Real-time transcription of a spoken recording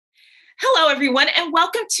Hello, everyone, and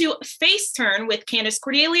welcome to Face Turn with Candice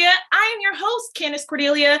Cordelia. I am your host, Candice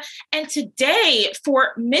Cordelia, and today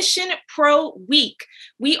for Mission Pro Week,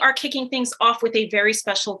 we are kicking things off with a very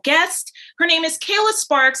special guest. Her name is Kayla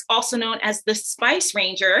Sparks, also known as the Spice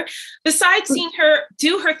Ranger. Besides seeing her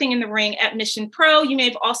do her thing in the ring at Mission Pro, you may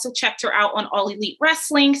have also checked her out on All Elite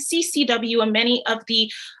Wrestling, CCW, and many of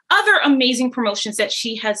the other amazing promotions that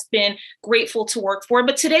she has been grateful to work for.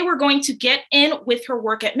 But today we're going to get in with her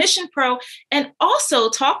work at Mission Pro and also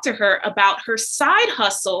talk to her about her side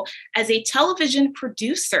hustle as a television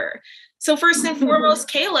producer. So first and foremost,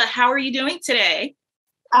 Kayla, how are you doing today?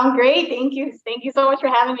 I'm great. Thank you. Thank you so much for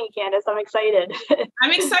having me, Candice. I'm excited.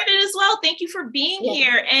 I'm excited as well. Thank you for being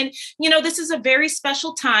here. And, this is a very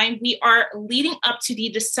special time. We are leading up to the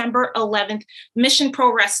December 11th Mission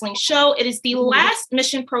Pro Wrestling show. It is the last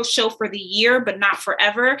Mission Pro show for the year, but not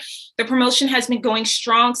forever. The promotion has been going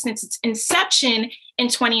strong since its inception in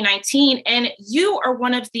 2019. And you are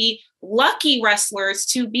one of the lucky wrestlers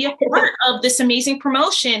to be a part of this amazing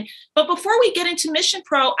promotion. But before we get into Mission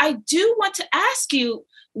Pro, I do want to ask you,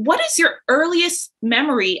 what is your earliest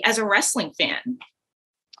memory as a wrestling fan?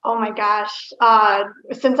 Oh my gosh.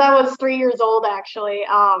 Since I was 3 years old, actually,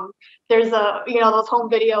 there's those home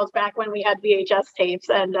videos back when we had VHS tapes.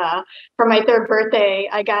 And for my third birthday,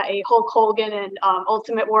 I got a Hulk Hogan and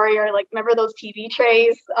Ultimate Warrior. Like, remember those TV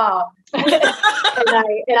trays? And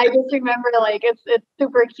I just remember, like, it's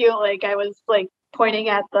super cute. Like, I was like pointing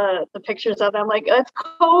at the pictures of them, like, that's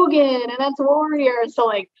Hogan and that's Warrior. So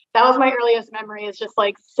like that was my earliest memory, is just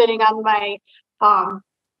like sitting on my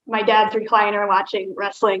dad's recliner watching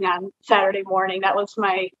wrestling on Saturday morning. That was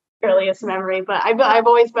my earliest memory. But I've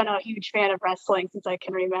always been a huge fan of wrestling since I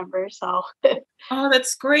can remember. So oh,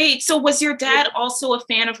 that's great. So was your dad also a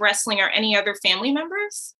fan of wrestling, or any other family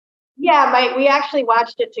members? Yeah, we actually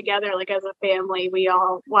watched it together, like as a family. We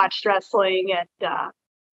all watched wrestling, and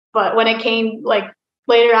but when it came, like,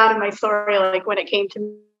 later on in my story, like when it came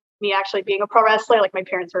to me actually being a pro wrestler, like my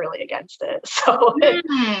parents were really against it. So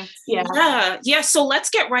yeah. So let's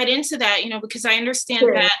get right into that, because I understand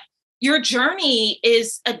that your journey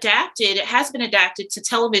is adapted. It has been adapted to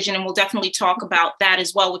television, and we'll definitely talk about that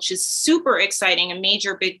as well, which is super exciting, a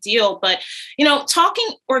major big deal. But, talking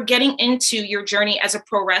or getting into your journey as a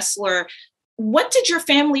pro wrestler, what did your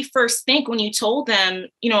family first think when you told them,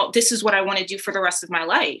 this is what I want to do for the rest of my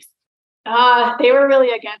life? They were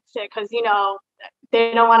really against it because,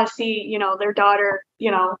 they don't want to see, their daughter,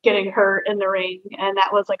 getting hurt in the ring. And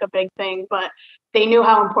that was like a big thing. But they knew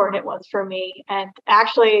how important it was for me. And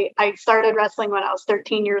actually, I started wrestling when I was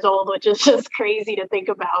 13 years old, which is just crazy to think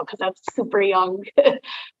about because that's super young.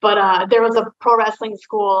 But there was a pro wrestling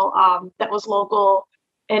school that was local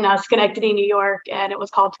in Schenectady, New York, and it was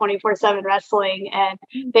called 24/7 Wrestling. And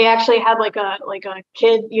they actually had like a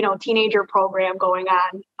kid, teenager program going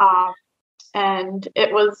on. And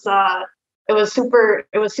it was super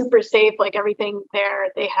safe. Like everything there,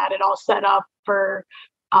 they had it all set up for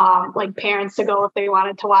like parents to go if they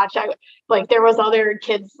wanted to watch. There was other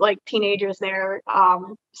kids, like teenagers there.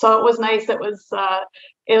 So it was nice. It was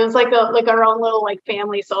like our own little like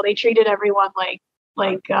family. So they treated everyone like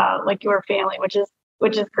your family, which is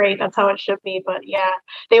great. That's how it should be. But yeah,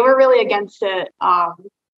 they were really against it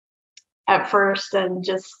at first, and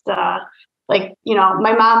just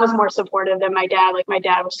my mom was more supportive than my dad. Like my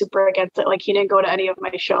dad was super against it. Like he didn't go to any of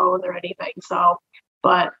my shows or anything. So,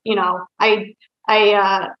 but I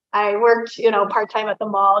worked part-time at the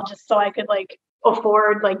mall just so I could like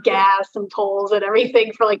afford like gas and tolls and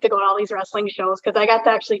everything for like to go to all these wrestling shows, because I got to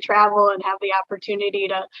actually travel and have the opportunity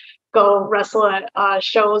to go wrestle at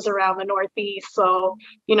shows around the Northeast. So,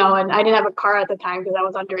 and I didn't have a car at the time because I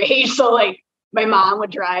was underage. So like my mom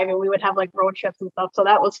would drive and we would have like road trips and stuff. So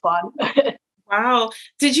that was fun. Wow.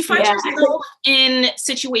 Did you find yourself in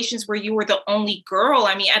situations where you were the only girl?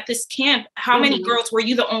 I mean, at this camp, how many girls were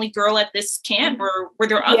you the only girl at this camp, or were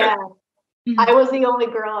there others? Yeah. I was the only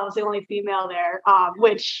girl. I was the only female there,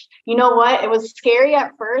 which, you know what? It was scary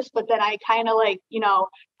at first, but then I kind of like,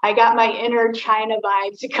 I got my inner China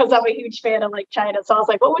vibes because I'm a huge fan of like China. So I was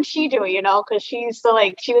like, what would she do? Because she was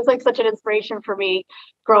like such an inspiration for me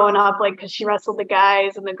growing up, like, because she wrestled the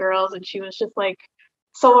guys and the girls, and she was just like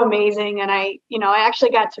so amazing. And I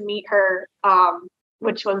actually got to meet her,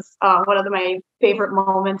 which was one of my favorite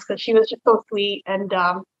moments, because she was just so sweet. And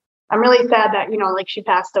I'm really sad that, like she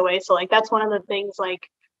passed away. So like, that's one of the things like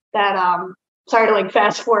that, sorry to like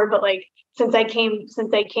fast forward, but like, since I came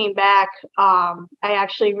back, I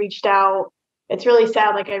actually reached out. It's really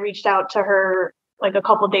sad. Like I reached out to her like a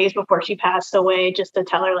couple of days before she passed away, just to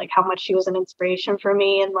tell her like how much she was an inspiration for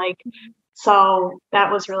me. And like, So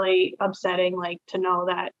that was really upsetting, like to know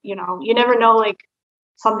that, you know, you never know, like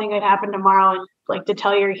something could happen tomorrow, and like to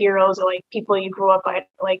tell your heroes or like people you grew up by,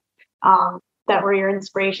 like that were your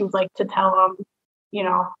inspirations, like to tell them, you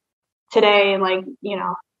know, today, and like, you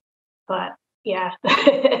know, but yeah.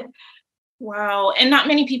 Wow. And not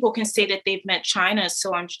many people can say that they've met China.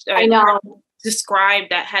 So I I know. describe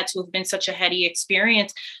that had to have been such a heady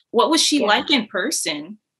experience. What was she Yeah. like in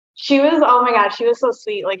person? She was, oh my gosh, she was so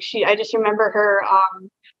sweet. Like I just remember her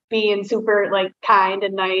being super like kind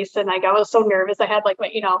and nice. And like I was so nervous. I had like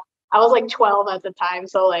you know, I was like 12 at the time.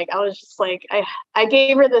 So like I was just like I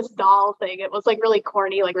gave her this doll thing. It was like really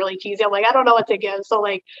corny, like really cheesy. I'm like, I don't know what to give. So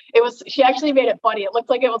like she actually made it funny. It looked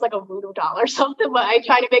like it was like a voodoo doll or something, but I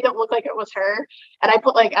tried to make it look like it was her. And I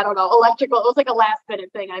put like, I don't know, electrical, it was like a last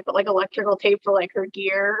minute thing. I put like electrical tape for like her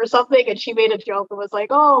gear or something. And she made a joke and was like,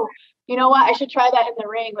 oh, you know what? I should try that in the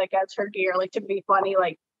ring, like as her gear, like to be funny.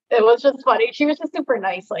 Like it was just funny. She was just super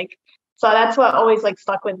nice. Like, so that's what always like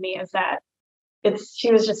stuck with me, is that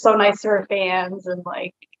she was just so nice to her fans, and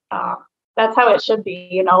like, that's how it should be,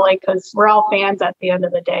 you know, like, cause we're all fans at the end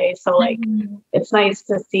of the day. So like, it's nice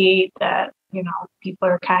to see that, you know, people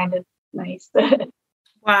are kind of nice.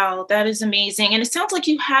 Wow, that is amazing. And it sounds like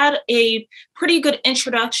you had a pretty good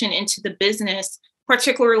introduction into the business,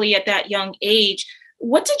 particularly at that young age.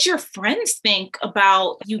 What did your friends think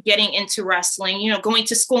about you getting into wrestling, you know, going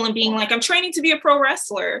to school and being like, I'm training to be a pro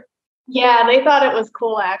wrestler? Yeah, they thought it was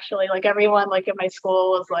cool actually. Like everyone like in my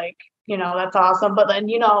school was like, you know, that's awesome. But then,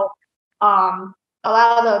 you know, a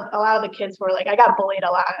lot of the kids were like, I got bullied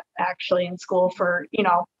a lot actually in school for, you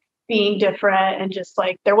know, being different, and just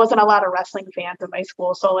like there wasn't a lot of wrestling fans in my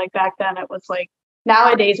school. So like back then it was like,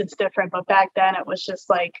 nowadays it's different, but back then it was just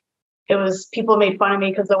like, it was, people made fun of me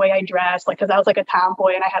because the way I dressed, like because I was like a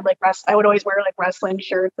tomboy, and I had like I would always wear like wrestling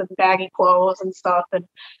shirts and baggy clothes and stuff. And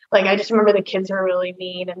like I just remember the kids were really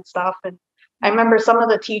mean and stuff. And I remember some of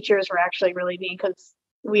the teachers were actually really mean, because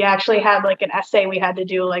we actually had like an essay we had to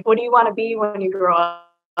do, like, what do you want to be when you grow up?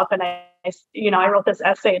 And you know, I wrote this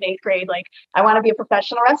essay in 8th grade, like, I want to be a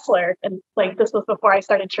professional wrestler. And like, this was before I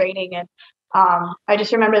started training. And I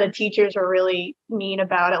just remember the teachers were really mean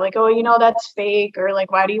about it, like, oh, you know, that's fake, or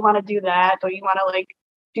like, why do you want to do that? Or you want to like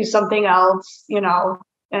do something else, you know?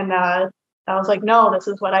 And I was like, no, this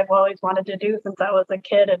is what I've always wanted to do since I was a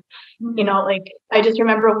kid. And, you know, like, I just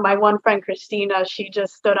remember my one friend, Christina, she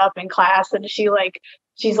just stood up in class, and she's like,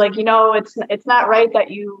 you know, it's not right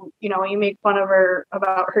that you know, you make fun of her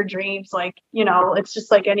about her dreams. Like, you know, it's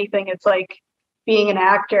just like anything. It's like being an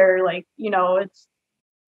actor, like, you know, it's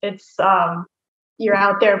you're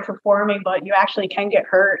out there performing, but you actually can get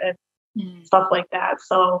hurt and stuff like that.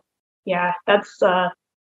 So yeah, that's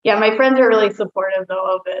yeah, my friends are really supportive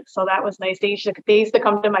though of it. So that was nice. They used to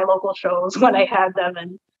come to my local shows when I had them,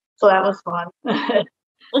 and so that was fun.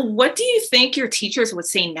 What do you think your teachers would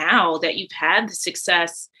say now that you've had the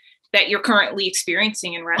success that you're currently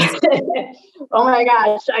experiencing in wrestling? Oh my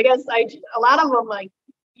gosh. I guess a lot of them, like,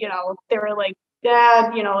 you know, they were like,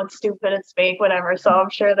 Dad, you know, it's stupid, it's fake, whatever. So I'm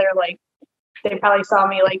sure they're like, they probably saw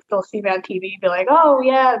me, like, they'll see me on TV, be like, oh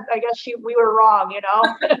yeah, I guess we were wrong, you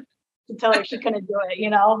know, to tell her she couldn't do it, you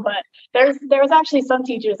know. But there was actually some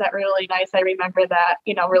teachers that were really nice. I remember that,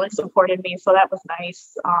 you know, really supported me. So that was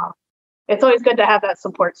nice. It's always good to have that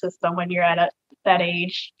support system when you're at that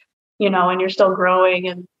age, you know, and you're still growing,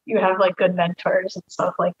 and you have like good mentors and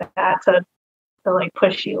stuff like that to like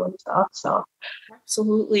push you and stuff. So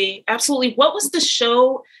Absolutely. Absolutely. What was the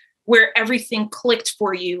show where everything clicked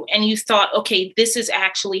for you and you thought, okay, this is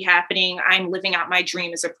actually happening. I'm living out my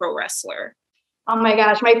dream as a pro wrestler? oh my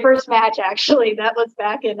gosh, my first match actually, that was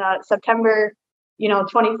back in September, you know,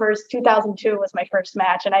 21st, 2002 was my first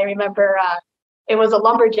match. And I remember it was a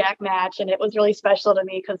lumberjack match, and it was really special to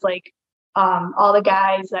me because like all the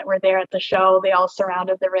guys that were there at the show, they all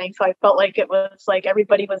surrounded the ring. So I felt like it was like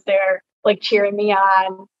everybody was there like cheering me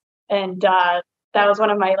on. And that was one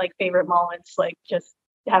of my like favorite moments, like just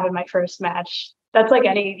having my first match. That's like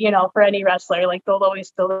any, you know, for any wrestler, like they'll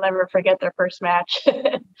never forget their first match.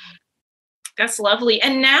 That's lovely.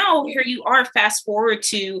 And now here you are, fast forward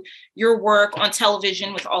to your work on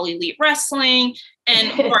television with All Elite Wrestling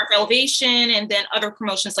and Dark Elevation, and then other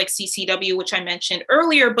promotions like CCW, which I mentioned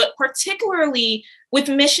earlier. But particularly with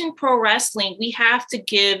Mission Pro Wrestling, we have to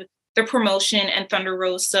give the promotion and Thunder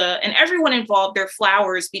Rosa and everyone involved their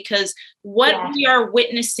flowers, because what we are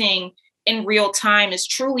witnessing in real time is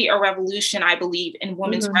truly a revolution, I believe, in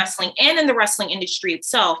women's wrestling and in the wrestling industry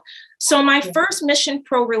itself. So my first Mission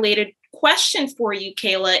Pro related question for you,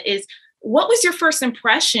 Kayla, is what was your first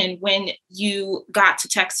impression when you got to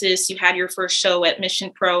Texas, you had your first show at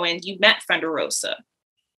Mission Pro, and you met Thunder Rosa?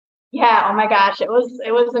 Yeah, oh my gosh, it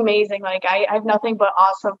was amazing. Like I have nothing but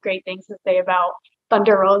awesome, great things to say about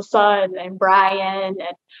Thunder Rosa and Brian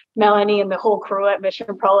and Melanie and the whole crew at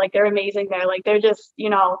Mission Pro. Like they're amazing there. Like they're just,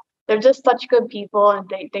 they're just such good people, and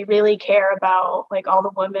they really care about like all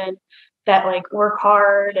the women that like work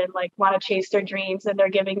hard and like want to chase their dreams, and they're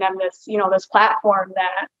giving them this, this platform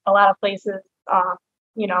that a lot of places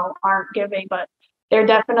aren't giving. But they're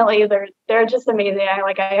just amazing.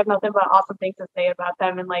 I have nothing but awesome things to say about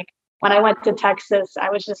them. And like when I went to Texas, I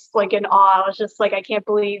was just like in awe. I was just like, I can't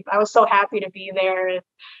believe, I was so happy to be there. And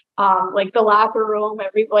like the locker room,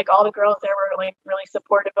 like all the girls there were like really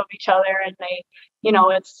supportive of each other, and they,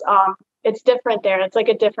 it's different there. It's like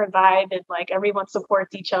a different vibe, and like everyone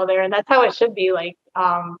supports each other, and that's how it should be. Like,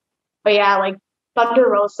 but yeah, like Thunder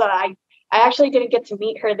Rosa, I actually didn't get to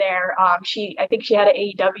meet her there. I think she had an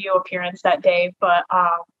AEW appearance that day, but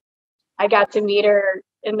I got to meet her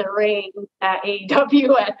in the ring at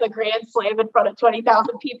AEW at the Grand Slam in front of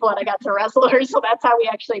 20,000 people, and I got to wrestle her. So that's how we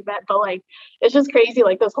actually met. But like, it's just crazy.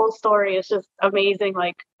 Like this whole story is just amazing.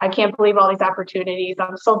 Like I can't believe all these opportunities.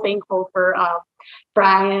 I'm so thankful for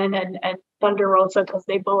Brian and Thunder Rosa, because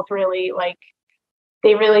they both really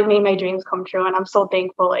they really made my dreams come true. And I'm so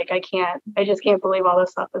thankful. Like I just can't believe all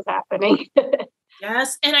this stuff is happening.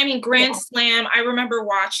 Yes. And I mean, Grand Slam, I remember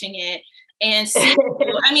watching it and seeing,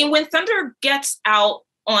 I mean, when Thunder gets out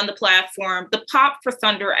on the platform, the pop for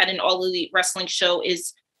Thunder at an All Elite Wrestling show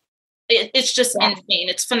it's just insane.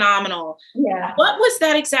 It's phenomenal. Yeah. What was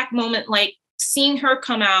that exact moment like, seeing her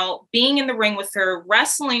come out, being in the ring with her,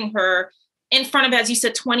 wrestling her in front of, as you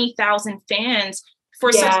said, 20,000 fans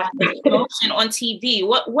for such a big promotion on TV?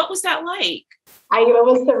 What was that like? It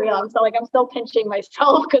was surreal. I'm still pinching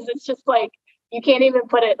myself, because it's just like, you can't even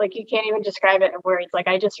put it, like, you can't even describe it in words. Like,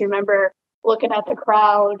 I just remember looking at the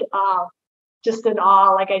crowd, just in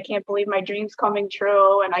awe. Like, I can't believe my dream's coming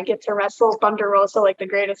true, and I get to wrestle Thunder Rosa, like the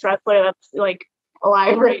greatest wrestler that's like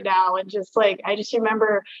alive right now. And just like, I just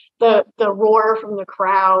remember the roar from the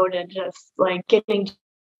crowd, and just like getting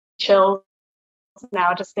chills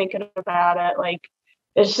now just thinking about it. Like,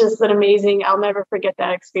 it's just an amazing, I'll never forget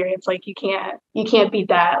that experience. Like you can't beat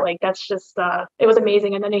that. Like that's just, it was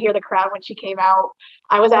amazing. And then to hear the crowd when she came out,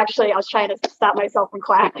 I was trying to stop myself from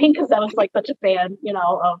clapping, because I was like such a fan,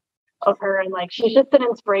 of her. And like, she's just an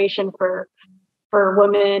inspiration for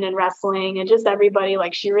women and wrestling and just everybody.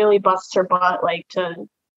 Like she really busts her butt, like to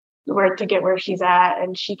get where she's at.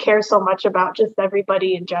 And she cares so much about just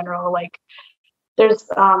everybody in general. Like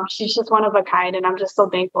she's just one of a kind. And I'm just so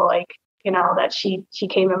thankful, like, that she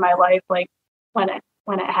came in my life, like when it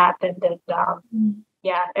happened. And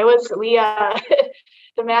it was,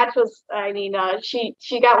 the match was, I mean,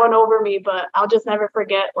 she got one over me, but I'll just never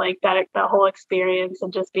forget like that whole experience,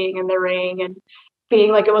 and just being in the ring and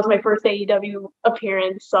being like, it was my first AEW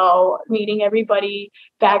appearance. So meeting everybody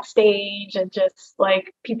backstage, and just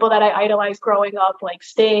like people that I idolized growing up, like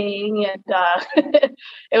Sting, and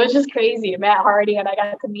it was just crazy. Matt Hardy, and I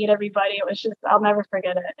got to meet everybody. It was just, I'll never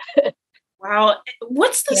forget it. Wow.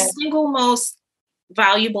 What's the single most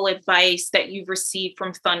valuable advice that you've received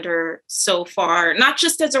from Thunder so far, not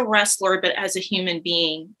just as a wrestler, but as a human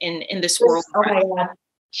being in this world? Oh my God.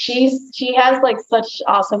 She has like such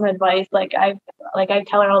awesome advice. Like I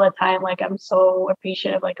tell her all the time, like I'm so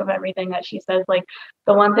appreciative like of everything that she says. Like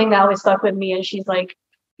the one thing that always stuck with me is she's like,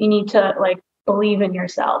 you need to like believe in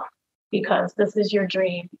yourself, because this is your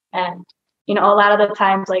dream. And a lot of the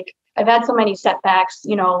times, like I've had so many setbacks,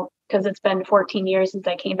 because it's been 14 years since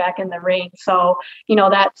I came back in the ring. So,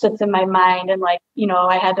 that sits in my mind. And like,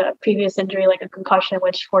 I had a previous injury, like a concussion,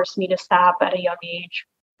 which forced me to stop at a young age,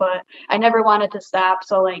 but I never wanted to stop.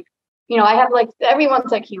 So like, I have like,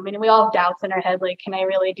 everyone's like human, and we all have doubts in our head. Like, can I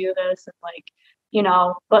really do this? And like,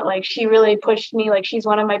 but like, she really pushed me. Like, she's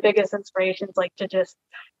one of my biggest inspirations, like to just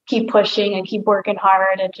keep pushing and keep working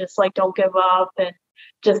hard, and just like, don't give up, and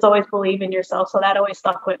just always believe in yourself. So that always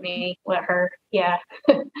stuck with me with her. Yeah.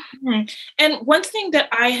 And one thing that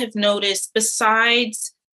I have noticed,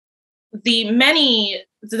 besides the many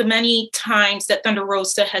times that Thunder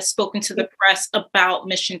Rosa has spoken to the press about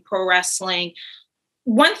Mission Pro Wrestling,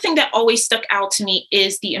 one thing that always stuck out to me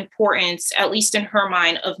is the importance, at least in her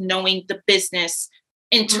mind, of knowing the business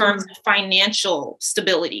in terms of financial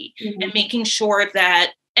stability, and making sure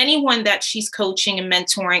that anyone that she's coaching and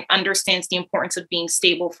mentoring understands the importance of being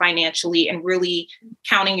stable financially and really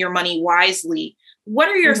counting your money wisely. What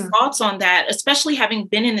are your thoughts on that, especially having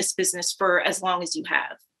been in this business for as long as you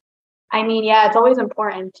have? I mean, yeah, it's always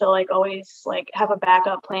important to like always like have a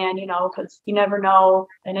backup plan, because you never know.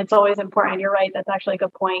 And it's always important. You're right. That's actually a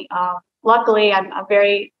good point. Luckily, I'm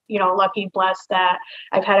very, lucky, blessed that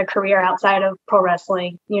I've had a career outside of pro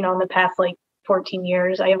wrestling, in the past like 14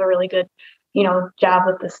 years. I have a really good, job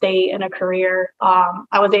with the state and a career.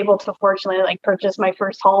 I was able to fortunately like purchase my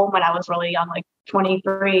first home when I was really young, like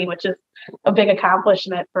 23, which is a big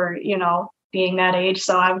accomplishment for, being that age.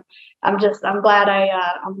 So I'm glad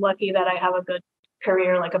I'm lucky that I have a good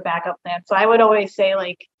career, like a backup plan. So I would always say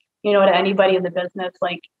like, to anybody in the business,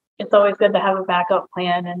 like it's always good to have a backup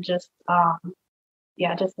plan and just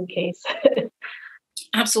in case.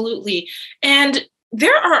 Absolutely. And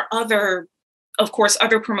there are of course,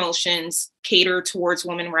 other promotions cater towards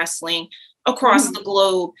women wrestling across the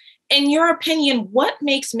globe. In your opinion, what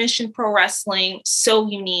makes Mission Pro Wrestling so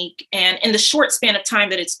unique and in the short span of time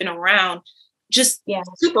that it's been around, just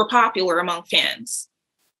super popular among fans?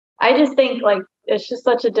 I just think like it's just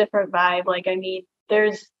such a different vibe. Like, I mean,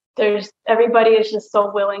 there's everybody is just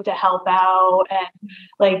so willing to help out, and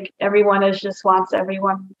like everyone is just wants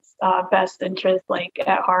everyone's best interest like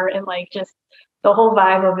at heart, and like just the whole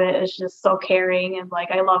vibe of it is just so caring, and like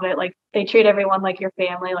I love it. Like they treat everyone like your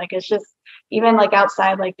family. Like it's just even like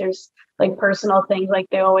outside, like there's like personal things, like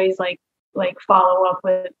they always like follow up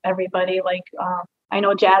with everybody. Like I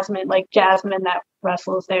know Jasmine that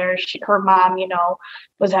wrestles there, her mom,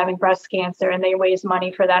 was having breast cancer, and they raised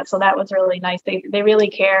money for that. So that was really nice. They really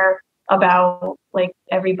care about like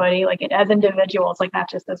everybody, like as individuals, like not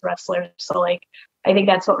just as wrestlers. So like I think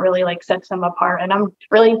that's what really like sets them apart, and I'm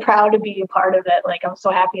really proud to be a part of it. Like I'm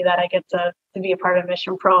so happy that I get to be a part of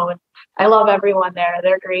Mission Pro, and I love everyone there.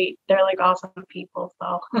 They're great. They're like awesome people.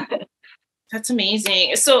 So that's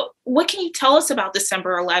amazing. So what can you tell us about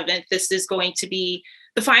December 11th? This is going to be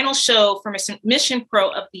the final show for Mission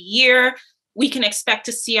Pro of the year. We can expect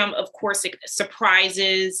to see, of course,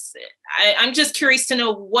 surprises. I'm just curious to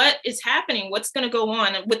know what is happening, what's going to go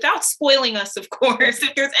on, without spoiling us, of course.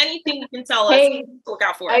 If there's anything you can tell us, look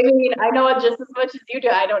out for it. I mean, I know it just as much as you do.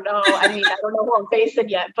 I don't know. I mean, I don't know who I'm facing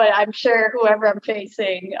yet, but I'm sure whoever I'm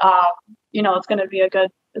facing, it's going to be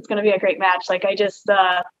a great match. Like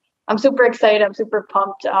I'm super excited. I'm super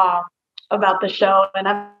pumped about the show,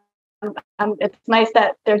 and it's nice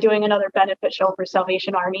that they're doing another benefit show for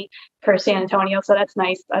Salvation Army for San Antonio. So that's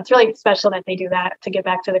nice. It's really special that they do that to give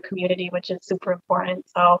back to the community, which is super important.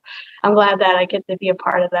 So I'm glad that I get to be a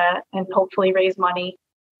part of that and hopefully raise money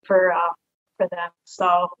for them.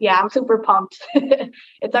 So yeah, I'm super pumped.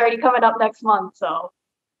 It's already coming up next month. So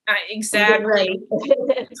exactly.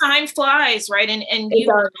 Time flies, right? And you've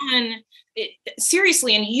done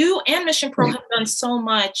seriously, and you and Mission Pro have done so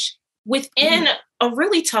much within a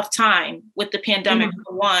really tough time with the pandemic,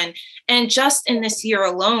 for one. And just in this year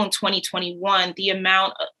alone, 2021, the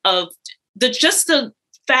amount of the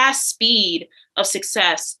fast speed of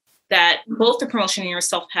success that both the promotion and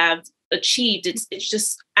yourself have achieved, it's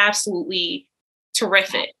just absolutely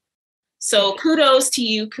terrific. So kudos to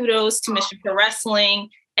you, kudos to Mission Pro Wrestling.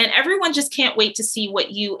 And everyone just can't wait to see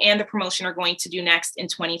what you and the promotion are going to do next in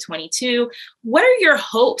 2022. What are your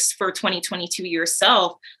hopes for 2022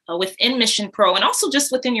 yourself within Mission Pro, and also just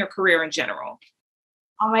within your career in general?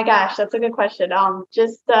 Oh my gosh, that's a good question.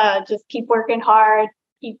 Just keep working hard,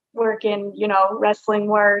 keep working, wrestling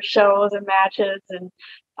more shows and matches, and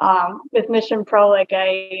with Mission Pro, like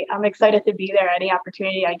I'm excited to be there any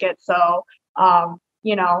opportunity I get. So I'm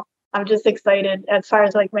just excited as far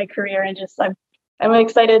as like my career, and just I'm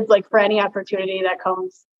excited like for any opportunity that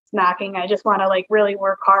comes knocking. I just want to like really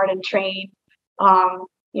work hard and train,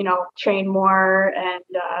 train more, and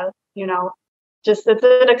just it's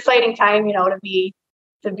an exciting time,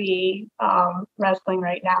 to be wrestling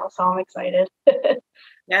right now. So I'm excited.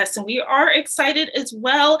 Yes, and we are excited as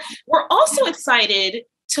well. We're also excited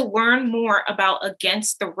to learn more about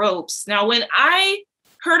Against the Ropes. Now, when I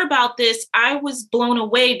heard about this, I was blown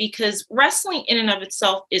away, because wrestling in and of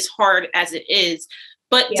itself is hard as it is,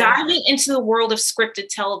 but diving into the world of scripted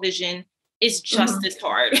television is just as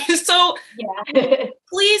hard. So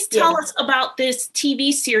please tell us about this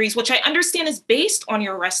TV series, which I understand is based on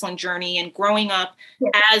your wrestling journey and growing up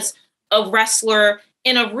as a wrestler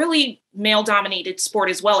in a really male-dominated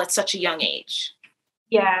sport as well at such a young age.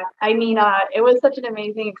 Yeah, I mean, it was such an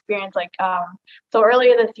amazing experience. Like, so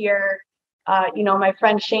earlier this year, my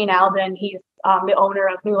friend Shane Alden, he's the owner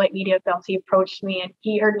of New Light Media Films. He approached me, and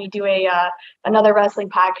he heard me do another wrestling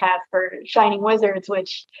podcast for Shining Wizards,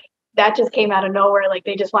 which that just came out of nowhere. Like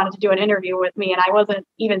they just wanted to do an interview with me, and I wasn't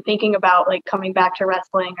even thinking about like coming back to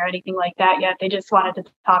wrestling or anything like that yet. They just wanted to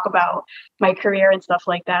talk about my career and stuff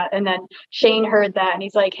like that. And then Shane heard that, and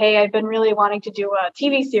he's like, "Hey, I've been really wanting to do a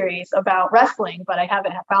TV series about wrestling, but I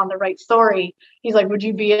haven't found the right story." He's like, "Would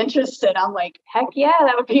you be interested?" I'm like, "Heck yeah,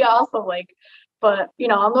 that would be awesome." Like, but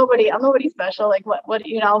I'm nobody special. Like what, but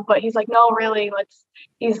he's like, no, really,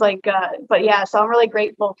 he's like, but yeah, so I'm really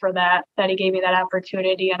grateful for that he gave me that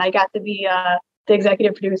opportunity. And I got to be, the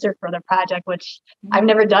executive producer for the project, which I've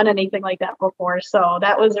never done anything like that before. So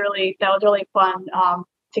that was really fun,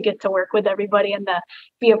 to get to work with everybody and to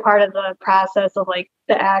be a part of the process of like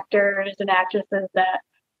the actors and actresses that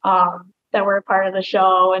were a part of the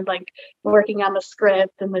show, and like working on the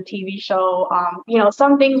script and the TV show.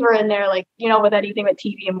 Some things were in there, like, with anything with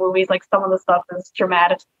TV and movies, like some of the stuff is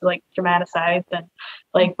dramatized, and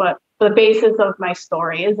like, but the basis of my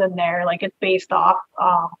story is in there. Like it's based off,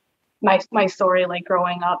 my story, like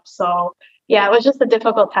growing up. So yeah, it was just a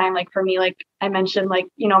difficult time. Like for me, like I mentioned, like,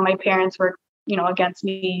 my parents were, against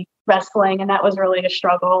me wrestling, and that was really a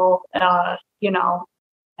struggle,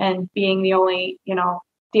 and being the only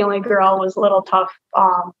girl was a little tough,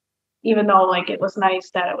 even though like it was nice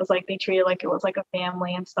that it was like they treated like it was like a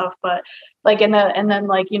family and stuff. But like and then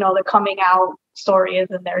like, the coming out story is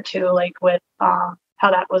in there too, like with how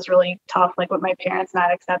that was really tough, like with my parents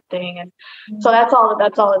not accepting. And so that's all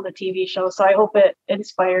in the TV show. So I hope it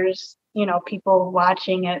inspires, people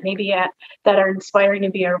watching it, maybe that are inspiring to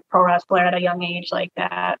be a pro wrestler at a young age, like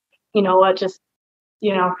that, just,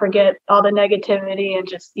 forget all the negativity and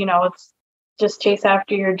just, it's just chase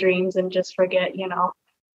after your dreams and just forget,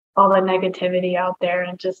 all the negativity out there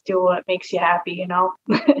and just do what makes you happy.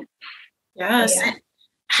 Yes. Yeah.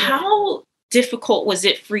 How difficult was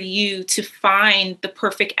it for you to find the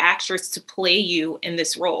perfect actress to play you in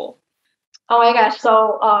this role? Oh my gosh.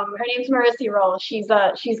 So her name's Marissa Roll. She's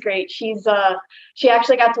great. She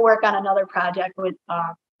actually got to work on another project with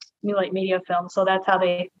New Light Media Film. So that's how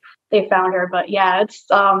they found her. But yeah, it's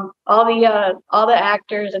all the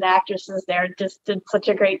actors and actresses there just did such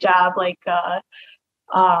a great job. Like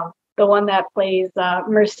the one that plays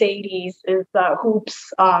Mercedes is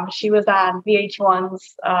Hoops. She was on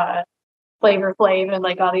VH1's Flavor Flav and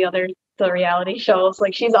like all the reality shows.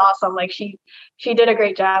 Like she's awesome. Like she did a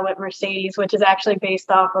great job with Mercedes, which is actually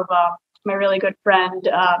based off of my really good friend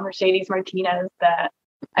Mercedes Martinez that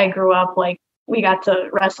I grew up, like we got to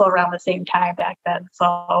wrestle around the same time back then.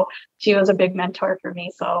 So she was a big mentor for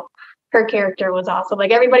me. So her character was awesome.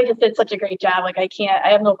 Like everybody just did such a great job. Like I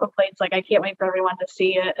have no complaints. Like I can't wait for everyone to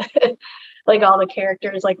see it. Like all the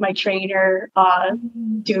characters, like my trainer,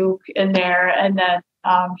 Duke in there. And then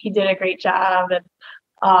he did a great job.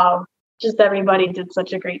 And just everybody did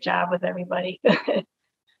such a great job with everybody.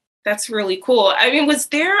 That's really cool. I mean, was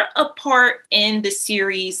there a part in the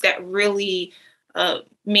series that really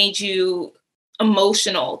made you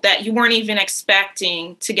emotional that you weren't even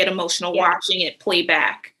expecting to get emotional watching it play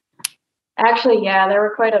back? Actually, yeah, there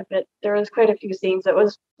was quite a few scenes. It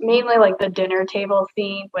was mainly like the dinner table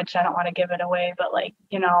scene, which I don't want to give it away, but like,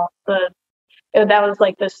 that was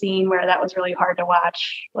like the scene where that was really hard to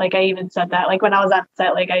watch. Like I even said that, like when I was on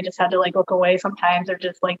set, like I just had to like look away sometimes or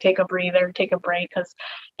just like take a breather, take a break, because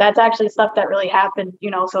that's actually stuff that really happened,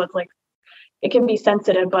 so it's like it can be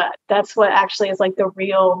sensitive, but that's what actually is like the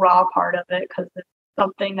real raw part of it, because it's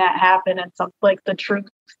something that happened and something like the truth,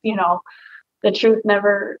 the truth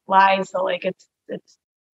never lies. So like it's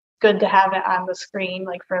good to have it on the screen,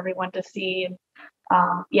 like for everyone to see. And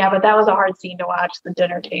but that was a hard scene to watch, the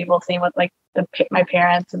dinner table scene with like my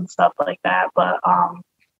parents and stuff like that. But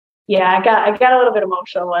I got a little bit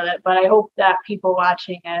emotional with it, but I hope that people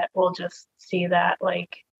watching it will just see that,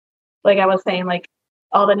 like I was saying, like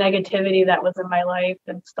all the negativity that was in my life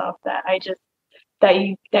and stuff, that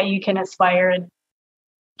that you can aspire and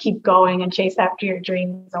keep going and chase after your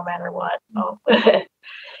dreams no matter what. So.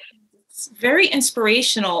 It's very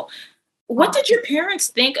inspirational. What did your parents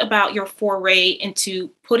think about your foray into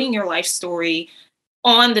putting your life story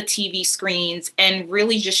on the TV screens and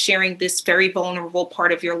really just sharing this very vulnerable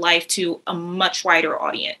part of your life to a much wider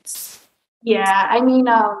audience? Yeah, I mean,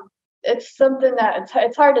 it's something that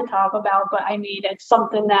it's hard to talk about, but I mean, it's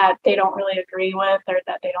something that they don't really agree with or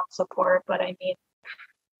that they don't support. But I mean,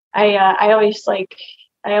 I always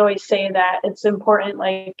say that it's important,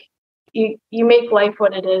 like you make life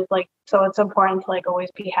what it is, like, so it's important to like always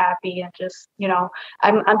be happy and just,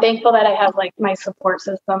 I'm thankful that I have like my support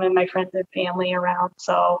system and my friends and family around,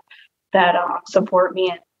 so that support me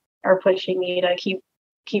and are pushing me to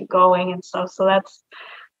keep going and stuff. So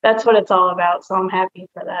that's what it's all about. So I'm happy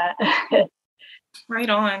for that. Right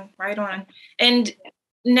on, right on. And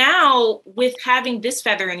now with having this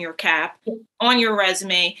feather in your cap on your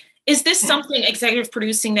resume, is this something executive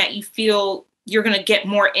producing that you feel you're going to get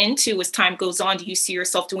more into as time goes on? Do you see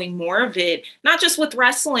yourself doing more of it, not just with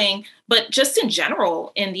wrestling, but just in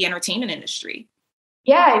general in the entertainment industry?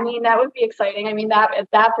 Yeah, I mean, that would be exciting. I mean, that if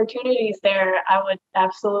the opportunity's there, I would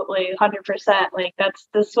absolutely 100%. Like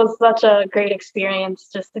this was such a great experience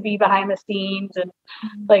just to be behind the scenes and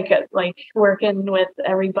like working with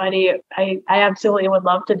everybody. I absolutely would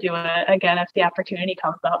love to do it again if the opportunity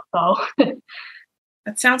comes up. So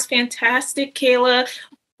That sounds fantastic, Kayla.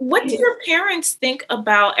 What do your parents think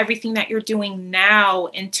about everything that you're doing now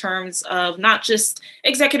in terms of not just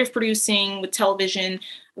executive producing with television,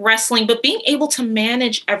 wrestling, but being able to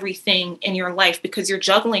manage everything in your life because you're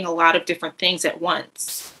juggling a lot of different things at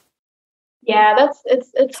once? yeah,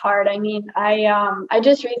 it's hard. I mean, I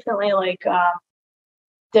just recently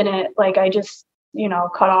didn't like I just,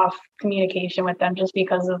 cut off communication with them just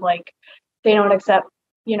because of like they don't accept,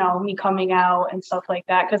 me coming out and stuff like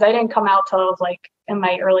that. Cause I didn't come out till I was like in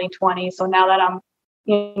my early 20s. So now that I'm,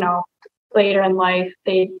 you know, later in life,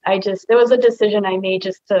 it was a decision I made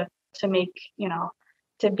just to make,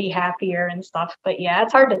 to be happier and stuff. But yeah,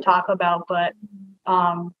 it's hard to talk about, but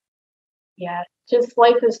um yeah, just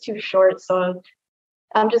life is too short. So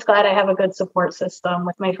I'm just glad I have a good support system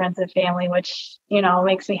with my friends and family, which,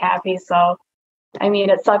 makes me happy. So I mean,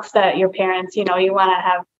 it sucks that your parents, you want to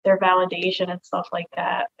have their validation and stuff like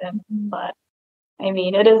that. But I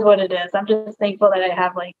mean, it is what it is. I'm just thankful that I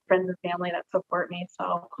have like friends and family that support me.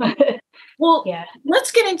 So Well, yeah.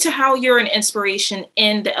 let's get into how you're an inspiration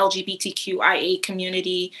in the LGBTQIA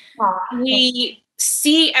community. Aw, We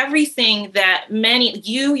see everything that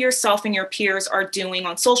you yourself and your peers are doing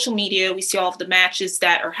on social media. We see all of the matches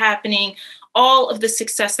that are happening, all of the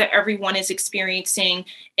success that everyone is experiencing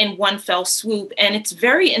in one fell swoop. And it's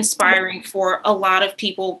very inspiring for a lot of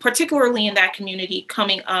people, particularly in that community,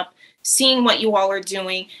 coming up, seeing what you all are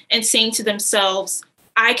doing and saying to themselves,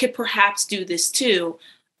 I could perhaps do this too.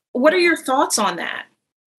 What are yeah. your thoughts on that?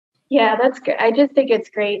 Yeah, that's good. I just think it's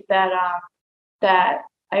great that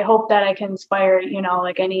I hope that I can inspire,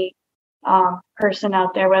 like any person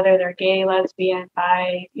out there, whether they're gay, lesbian,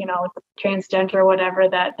 bi, transgender, whatever,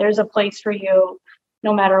 that there's a place for you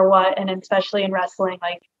no matter what. And especially in wrestling,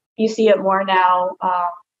 like you see it more now.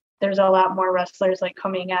 There's a lot more wrestlers like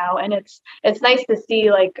coming out, and it's nice to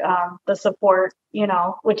see like the support,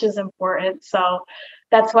 which is important. So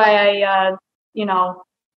that's why you know,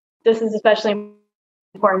 this is especially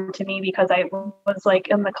important to me because I was like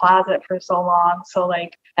in the closet for so long. So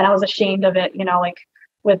like, and I was ashamed of it, like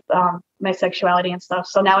with my sexuality and stuff.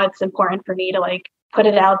 So now it's important for me to like put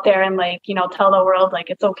it out there and like, tell the world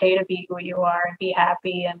like it's okay to be who you are and be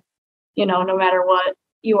happy and, no matter what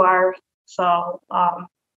you are. So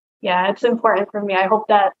yeah, it's important for me. I hope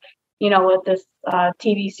that, with this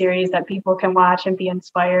TV series that people can watch and be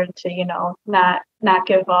inspired to, not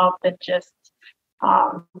give up and just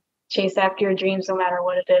um, chase after your dreams no matter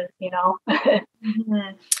what it is.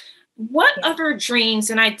 Mhm. What Yeah. other dreams,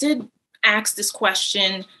 and I did ask this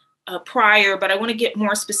question prior, but I want to get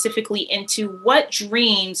more specifically into what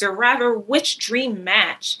dreams, or rather, which dream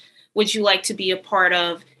match would you like to be a part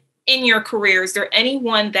of in your career? Is there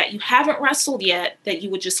anyone that you haven't wrestled yet that you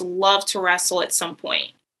would just love to wrestle at some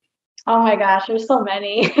point? Oh my gosh, there's so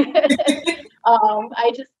many.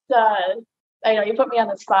 I just I know you put me on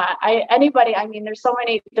the spot. I mean,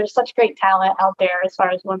 there's such great talent out there as far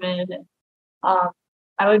as women. And, um,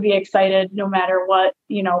 I would be excited no matter what,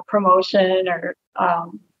 promotion or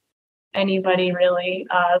anybody really.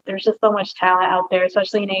 There's just so much talent out there,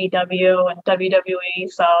 especially in AEW and WWE.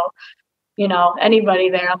 So, anybody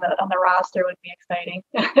there on the roster would be exciting.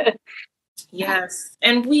 Yes.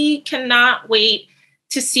 And we cannot wait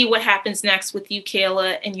to see what happens next with you,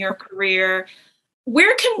 Kayla, and your career.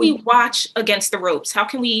 Where can we watch Against the Ropes? How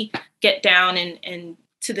can we get down and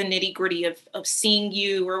to the nitty gritty of seeing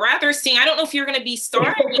you, or rather seeing, I don't know if you're going to be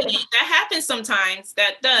starring in it. That happens sometimes.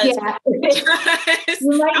 That does. Yeah. Yes.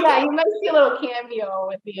 You might see a little cameo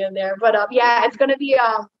with me in there, but yeah, it's gonna be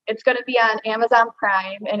on Amazon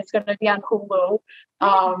Prime and it's gonna be on Hulu,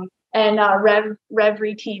 and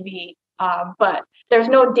Revry TV. But there's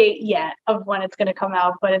no date yet of when it's gonna come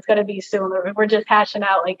out, but it's gonna be soon. We're just hashing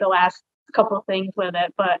out like the last couple of things with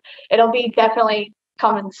it, but it'll be definitely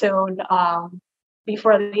coming soon.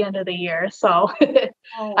 Before the end of the year. So I'm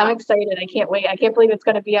Oh, excited. I can't wait. I can't believe it's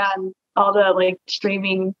going to be on all the like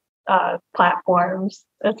streaming platforms.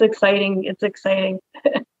 That's exciting. It's exciting.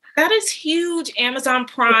 that is huge. Amazon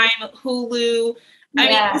Prime, Hulu. I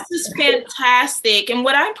mean, Yeah. this is fantastic. And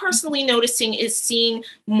what I'm personally noticing is seeing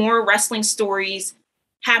more wrestling stories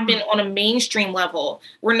happen on a mainstream level.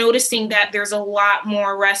 We're noticing that there's a lot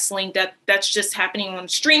more wrestling that's just happening on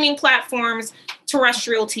streaming platforms,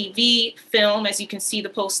 terrestrial TV, film, as you can see the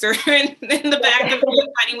poster in the back of me,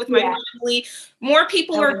 Fighting with My Family. More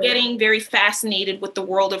people are getting very fascinated with the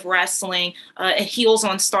world of wrestling. Heels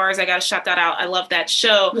on Stars, I got to shout that out. I love that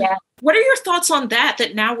show. Yeah. What are your thoughts on that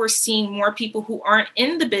now we're seeing more people who aren't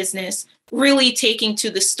in the business really taking to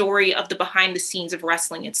the story of the behind the scenes of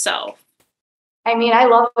wrestling itself? I mean, I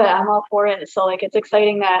love it. I'm all for it. So like, it's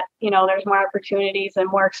exciting that, there's more opportunities and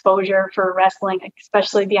more exposure for wrestling,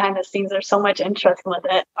 especially behind the scenes. There's so much interest with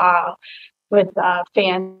it, with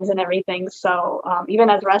fans and everything. So even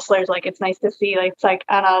as wrestlers, like, it's nice to see, like, it's like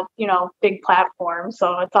on a, big platform.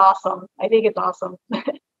 So it's awesome. I think it's awesome.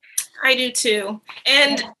 I do too.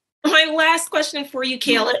 And my last question for you,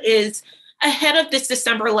 Kayla, is ahead of this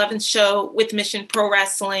December 11th show with Mission Pro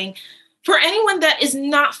Wrestling, for anyone that is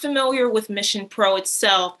not familiar with Mission Pro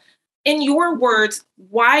itself, in your words,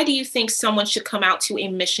 why do you think someone should come out to a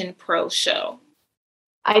Mission Pro show?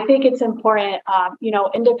 I think it's important,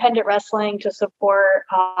 independent wrestling to support,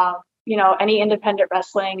 any independent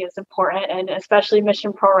wrestling is important, and especially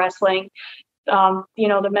Mission Pro Wrestling.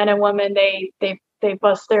 The men and women, they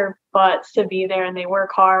bust their butts to be there, and they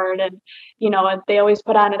work hard, and, they always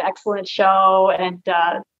put on an excellent show. And,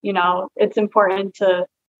 it's important to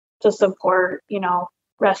support,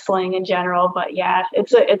 wrestling in general. But yeah,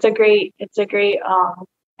 it's a great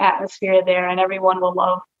atmosphere there, and everyone will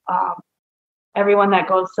love, everyone that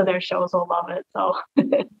goes to their shows will love it. So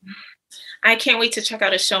I can't wait to check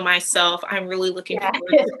out a show myself. I'm really looking forward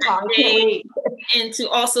to that day, and to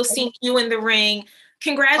also seeing you in the ring.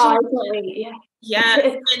 Congratulations. Yeah.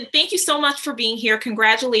 And thank you so much for being here.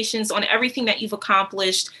 Congratulations on everything that you've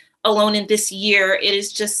accomplished alone in this year. It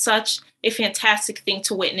is just such a fantastic thing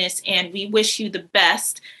to witness, and we wish you the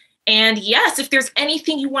best. And yes, if there's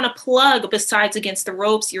anything you want to plug besides Against the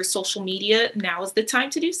Ropes, your social media, now is the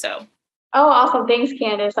time to do so. Oh, awesome. Thanks,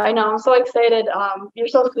 Candace. I know. I'm so excited. You're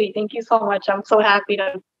so sweet. Thank you so much. I'm so happy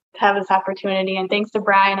to have this opportunity. And thanks to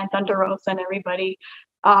Brian and Thunder Rosa and everybody.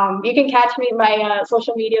 You can catch me. My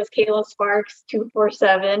social media is Kayla Sparks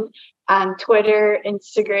 247 on Twitter,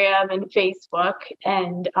 Instagram, and Facebook.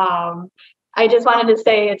 And I just wanted to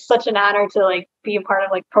say it's such an honor to like be a part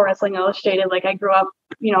of like Pro Wrestling Illustrated. Like, I grew up,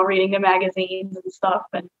 reading the magazines and stuff,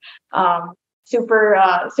 and super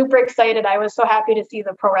excited. I was so happy to see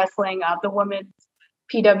the pro wrestling, the women's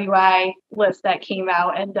PWI list that came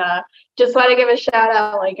out, and just want to give a shout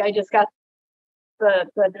out. Like, I just got the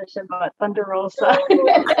edition of Thunder Rosa.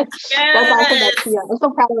 That's awesome. I'm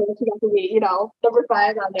so proud of her that she got to be, number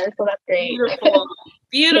 5 on there. So that's great.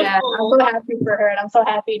 Beautiful. Yeah, I'm so happy for her, and I'm so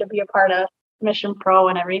happy to be a part of Mission Pro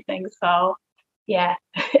and everything. So yeah.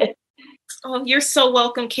 Oh, you're so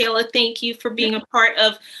welcome, Kayla. Thank you for being a part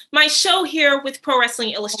of my show here with Pro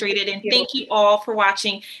Wrestling Illustrated. And thank you all for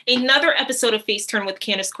watching another episode of Face Turn with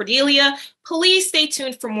Candace Cordelia. Please stay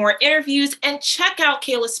tuned for more interviews and check out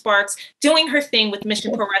Kayla Sparks doing her thing with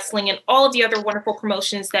Mission Pro Wrestling and all of the other wonderful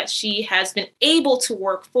promotions that she has been able to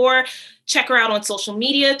work for. Check her out on social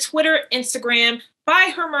media, Twitter, Instagram,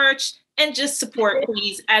 buy her merch, and just support,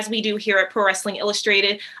 please, as we do here at Pro Wrestling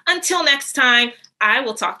Illustrated. Until next time, I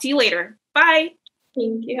will talk to you later. Bye.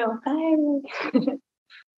 Thank you. Bye.